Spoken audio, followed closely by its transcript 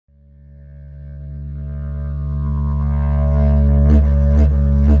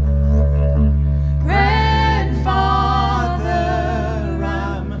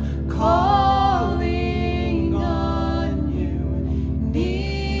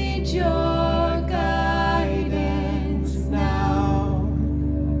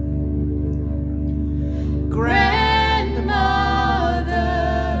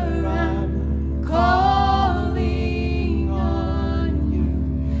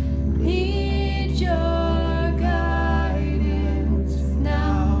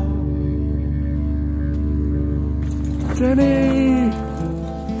Jenny!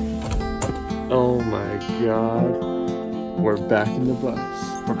 Oh my god. We're back in the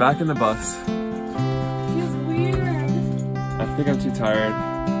bus. We're back in the bus. Feels weird. I think I'm too tired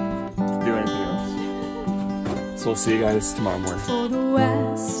to do anything else. So we'll see you guys tomorrow morning. For the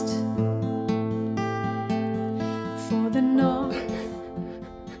west, for the north.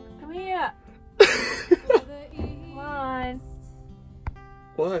 Come here. Come on.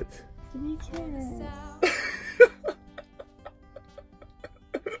 What? Give me a kiss.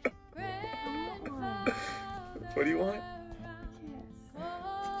 What do you want?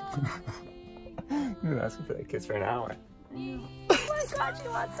 You've been asking for that kiss for an hour. Oh my god, she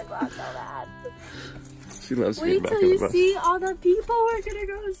wants to go out so bad. She loves being Wait back till in the you bus. see all the people we're gonna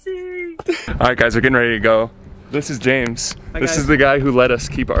go see. Alright guys, we're getting ready to go. This is James. This is the guy who let us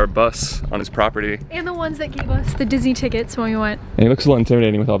keep our bus on his property. And the ones that gave us the Disney tickets when we went. And he looks a little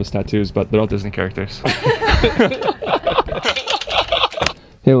intimidating with all his tattoos, but they're all Disney characters.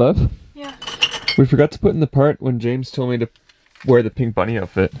 Hey love? Yeah. We forgot to put in the part when James told me to wear the pink bunny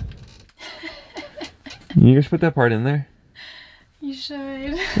outfit. You just put that part in there? You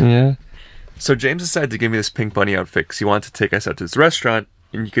should. Yeah. So James decided to give me this pink bunny outfit because he wanted to take us out to this restaurant,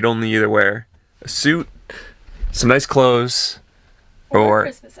 and you could only either wear a suit, some nice clothes,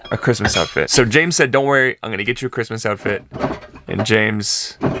 or a Christmas outfit. So James said, don't worry, I'm gonna get you a Christmas outfit. And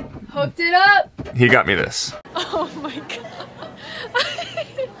James hooked it up. He got me this. Oh my god.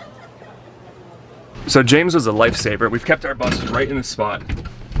 So James was a lifesaver. We've kept our bus right in the spot.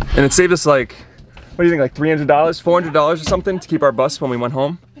 And it saved us like, what do you think, like $300, $400 or something to keep our bus when we went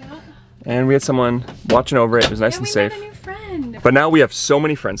home? Yeah. And we had someone watching over it. It was nice and safe. We met a new friend. But now we have so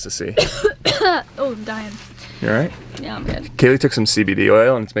many friends to see. Oh, I'm dying. You alright? Yeah, I'm good. Kaylee took some CBD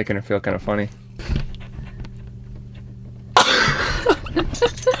oil and it's making her feel kind of funny.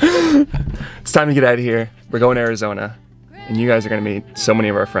 It's time to get out of here. We're going to Arizona. And you guys are going to meet so many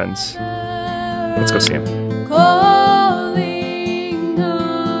of our friends. Let's go see them. Calling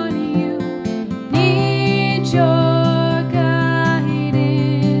on you, need your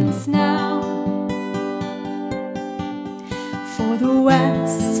guidance now. For the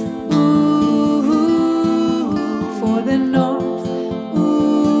west, ooh, for the north,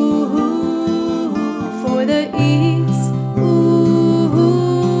 ooh, for the east, ooh,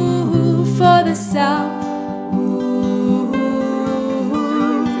 for the south.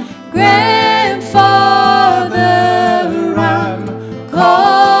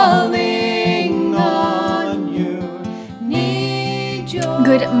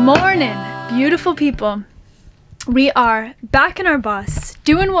 Good morning, beautiful people. We are back in our bus,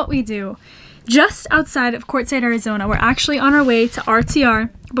 doing what we do, just outside of Quartzsite, Arizona. We're actually on our way to RTR,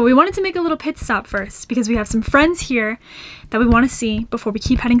 but we wanted to make a little pit stop first because we have some friends here that we want to see before we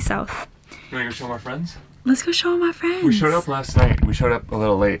keep heading south. You want to go show them our friends? Let's go show them our friends. We showed up last night. We showed up a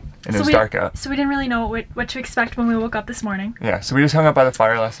little late, and it was dark out. So we didn't really know what to expect when we woke up this morning. Yeah, so we just hung out by the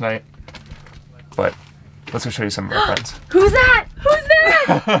fire last night, but let's go show you some of our friends. Who's that? Who's that?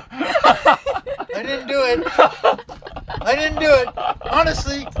 I didn't do it. I didn't do it.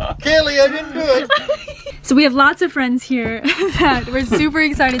 Honestly, Kaylee, I didn't do it. So we have lots of friends here that we're super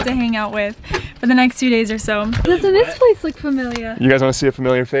excited to hang out with for the next 2 days or so. Doesn't this place look familiar? You guys want to see a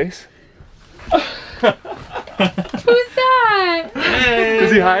familiar face? Who's that? Hey.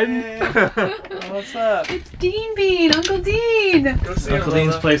 Is he hiding? What's up? It's Dean Bean, Uncle Dean. Go see Uncle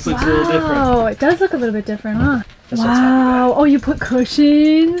Dean's place looks a little different. Oh, it does look a little bit different, huh? That's what's happening. Oh, you put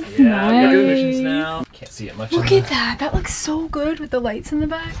cushions? Yeah, nice. we got cushions now. Can't see it much. Look at that. That looks so good with the lights in the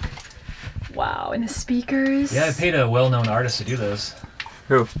back. Wow, and the speakers. Yeah, I paid a well-known artist to do those.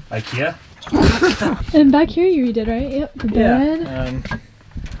 Who? IKEA. And back here you redid, right? Yep, the bed. Yeah.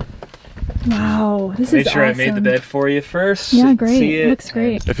 Wow, this is Made sure awesome. I made the bed for you first. Yeah, great. See It looks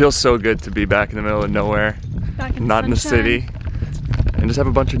great. It feels so good to be back in the middle of nowhere, Back in not in the city, and just have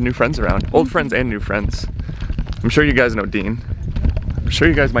a bunch of new friends around. Old friends and new friends. I'm sure you guys know Dean. I'm sure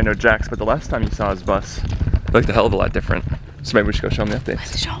you guys might know Jax, but the last time you saw his bus, it looked a hell of a lot different. So maybe we should go show him the updates.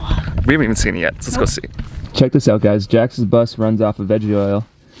 Let's show up. We haven't even seen it yet, so let's go see. Check this out, guys. Jax's bus runs off of veggie oil,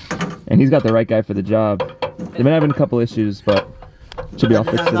 and he's got the right guy for the job. They've been having a couple issues, but should be all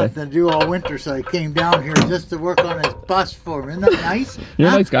fixed today. Nothing to do all winter, so I came down here just to work on his bus for him. Isn't that nice? You're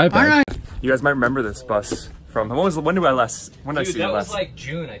a nice guy, bud. All right. You guys might remember this bus from, when did I see you last? That was like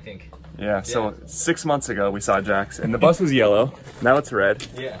June, I think. Yeah, so 6 months ago we saw Jax, and the bus was yellow, now it's red,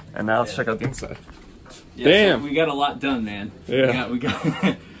 Yeah. and now let's check out the inside. Yeah, Damn! so we got a lot done, man. Yeah. We got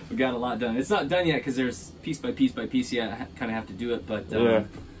we got a lot done. It's not done yet because there's piece by piece by piece. Yeah, kind of have to do it, but Yeah.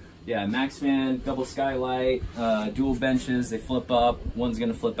 Yeah, max fan, double skylight, dual benches. They flip up. One's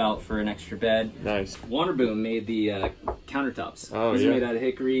gonna flip out for an extra bed. Nice. Waterboom made the countertops. Oh, These yeah. are made out of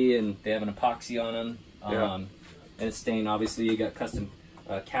hickory, and they have an epoxy on them. Yeah. And it's stained. Obviously, you got custom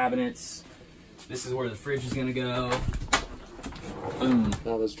cabinets. This is where the fridge is gonna go. Boom.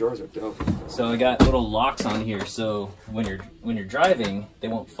 Oh, those drawers are dope. So I got little locks on here, so when you're driving, they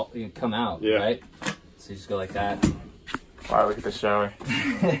won't come out. Yeah. Right. So you just go like that. Wow, look at the shower.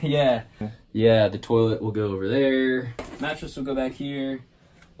 Yeah. Yeah, the toilet will go over there. Mattress will go back here.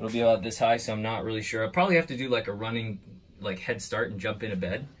 It'll be about this high, so I'm not really sure. I'll probably have to do like a running head start and jump into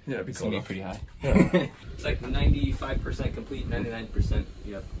bed. Yeah, it'd be It's cool. gonna be pretty high. Yeah. It's like 95% complete, 99%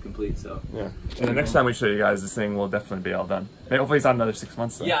 complete, so. Yeah. And the next time we show you guys this thing, will definitely be all done. Hey, hopefully it's not another 6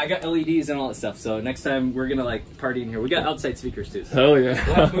 months though. Yeah, I got LEDs and all that stuff, so next time we're gonna like party in here. We got outside speakers too. So Hell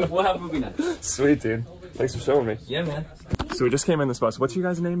yeah. we'll have movie nights. Sweet, dude. Thanks for showing me. Yeah, man. So we just came in this bus. What's your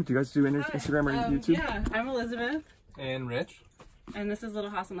guys' name? Do you guys do Instagram or YouTube? Yeah, I'm Elizabeth, And Rich. and this is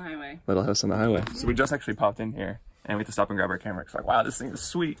Little House on the Highway. Little House on the Highway. So we just actually popped in here and we had to stop and grab our camera. It's like, wow, this thing is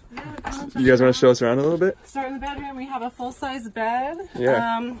sweet. You guys want to show us around a little bit? Start in the bedroom. We have a full-size bed.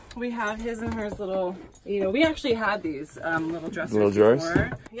 Yeah. We have his and hers little, we actually had these little dressers Little drawers?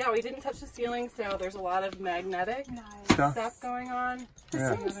 before. Yeah, we didn't touch the ceiling, so there's a lot of magnetic stuff going on. This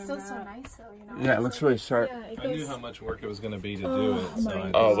Yeah. thing is still so nice though, you know? Yeah, it looks really sharp. Yeah, it I knew goes- how much work it was going to be to do it. So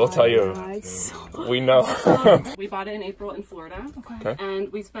I Oh, they'll tell you. It's so We know. We bought it in April in Florida, Okay. and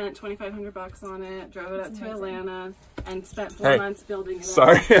we spent $2,500 on it, drove it up to Atlanta, and spent 4 Hey, months building it.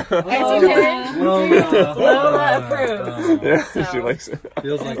 Sorry. It's okay. Lola approved. Yeah, So- she likes it.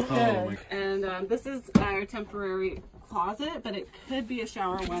 feels like home. And this is our temporary closet, but it could be a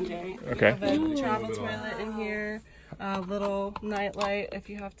shower one day. Okay. We have a travel toilet in here, a little nightlight if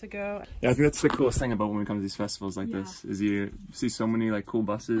you have to go. Yeah, I think that's the coolest thing about when we come to these festivals like this, is you see so many like cool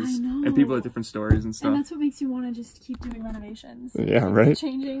buses I know. and people at different stories and stuff. And that's what makes you want to just keep doing renovations. Yeah, right?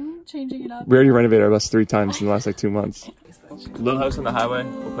 Changing it up. We already renovated our bus 3 times in the last like 2 months. Little House on the Highway,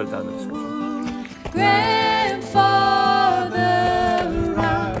 we'll put it down in the description. Grandfather,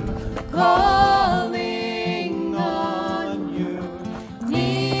 I'm calling on you.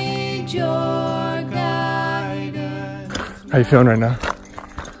 Need your guidance. How you feeling right now?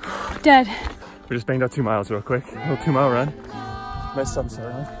 Dead. We just banged out 2 miles real quick. A little 2-mile run. Nice sunset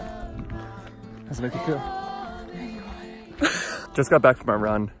run. How's it make you feel? Just got back from our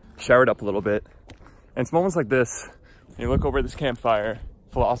run, showered up a little bit. And it's moments like this, you look over this campfire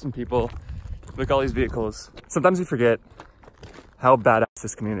full of awesome people, look at all these vehicles. Sometimes you forget how badass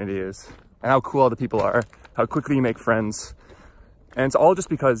this community is and how cool all the people are, how quickly you make friends. And it's all just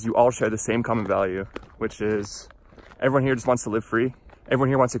because you all share the same common value, which is everyone here just wants to live free. Everyone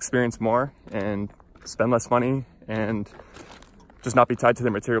here wants to experience more and spend less money and just not be tied to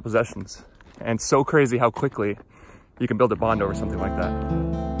their material possessions. And it's so crazy how quickly you can build a bond over something like that.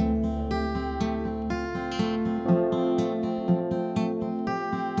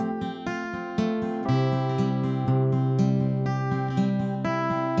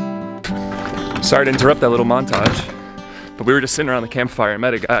 Sorry to interrupt that little montage, but we were just sitting around the campfire and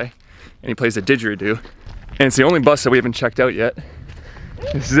met a guy, and he plays a didgeridoo. And it's the only bus that we haven't checked out yet.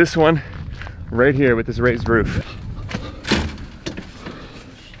 It's this one right here with this raised roof.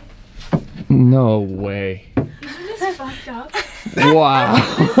 No way. Isn't this fucked up? Wow.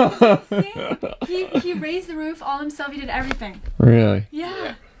 He raised the roof all himself. He did everything. Really?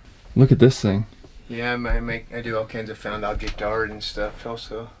 Yeah. Look at this thing. Yeah, I do all kinds of found object art and stuff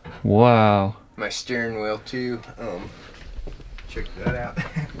also. Wow. My steering wheel too. Check that out.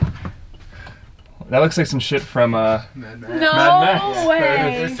 That looks like some shit from Mad Max. No Max.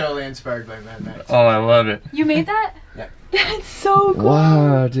 way. It's totally inspired by Mad Max. Oh, I love it. You made that? Yeah. That's so cool.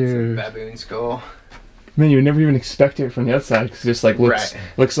 Wow, dude. Baboon skull. Man, you would never even expect it from the outside because it just like looks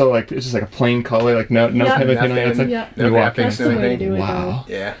so like it's just like a plain color, like no Yeah. type of thing on the Nothing. outside. Yeah. No You walk in. graphics, no anything. Wow.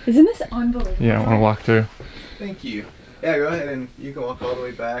 Yeah. Isn't this unbelievable? Yeah, I want to walk through. Thank you. Yeah, go ahead and you can walk all the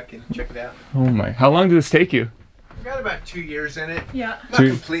way back and check it out. Oh my! How long did this take you? I've got about 2 years in it. Yeah. Not Two-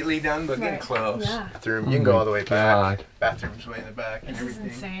 completely done, but getting Right. close. Yeah. Bathroom. You can go all the way back. God. Bathroom's way in the back and This is everything.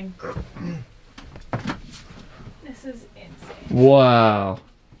 insane. This is insane. Wow.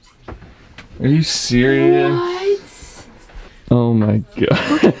 Are you serious? What? Oh my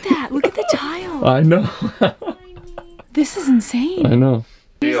god. Look at that. Look at the tile. I know. This is insane. I know.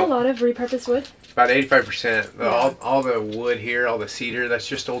 Use a lot of repurposed wood. About 85%. All the wood here, all the cedar, that's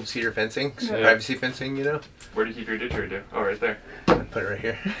just old cedar fencing, so privacy fencing, you know. Where do you keep your didgeridoo? Oh, right there. Put it right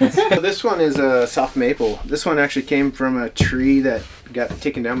here. So this one is a soft maple. This one actually came from a tree that got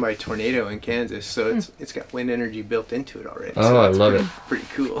taken down by a tornado in Kansas, so it's got wind energy built into it already. Oh, so I love it. Pretty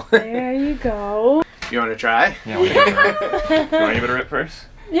cool. There you go. You want to try? Yeah, you want to give it a rip first?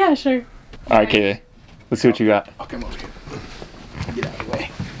 Yeah, sure. All right, Kaylee. Let's see what you got. I'll come over here. Get out of the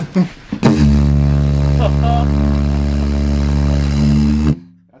way.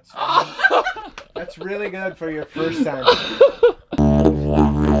 That's really good for your first time.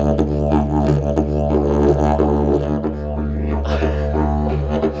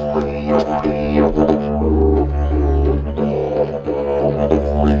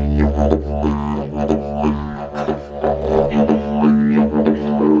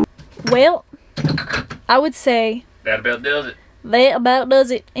 Well, I would say That about does it. that about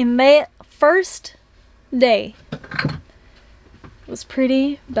does it. And that first day was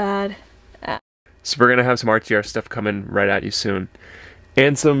pretty bad. So we're gonna have some RTR stuff coming right at you soon,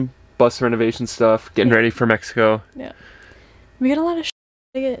 and some bus renovation stuff. Getting ready for Mexico. Yeah, we got a lot of shit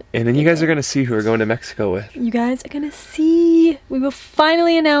to get. And then you guys are gonna see who we're going to Mexico with. You guys are gonna see. We will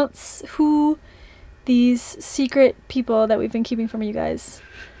finally announce who these secret people that we've been keeping from you guys.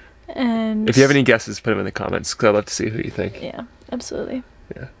 And If you have any guesses, put them in the comments, because I'd love to see who you think. yeah, absolutely.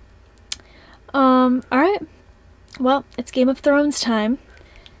 Yeah. All right. Well, it's Game of Thrones time,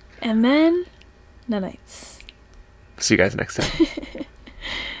 and then nights. See you guys next time.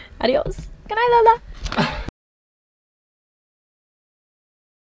 Adios. Good night, Lola.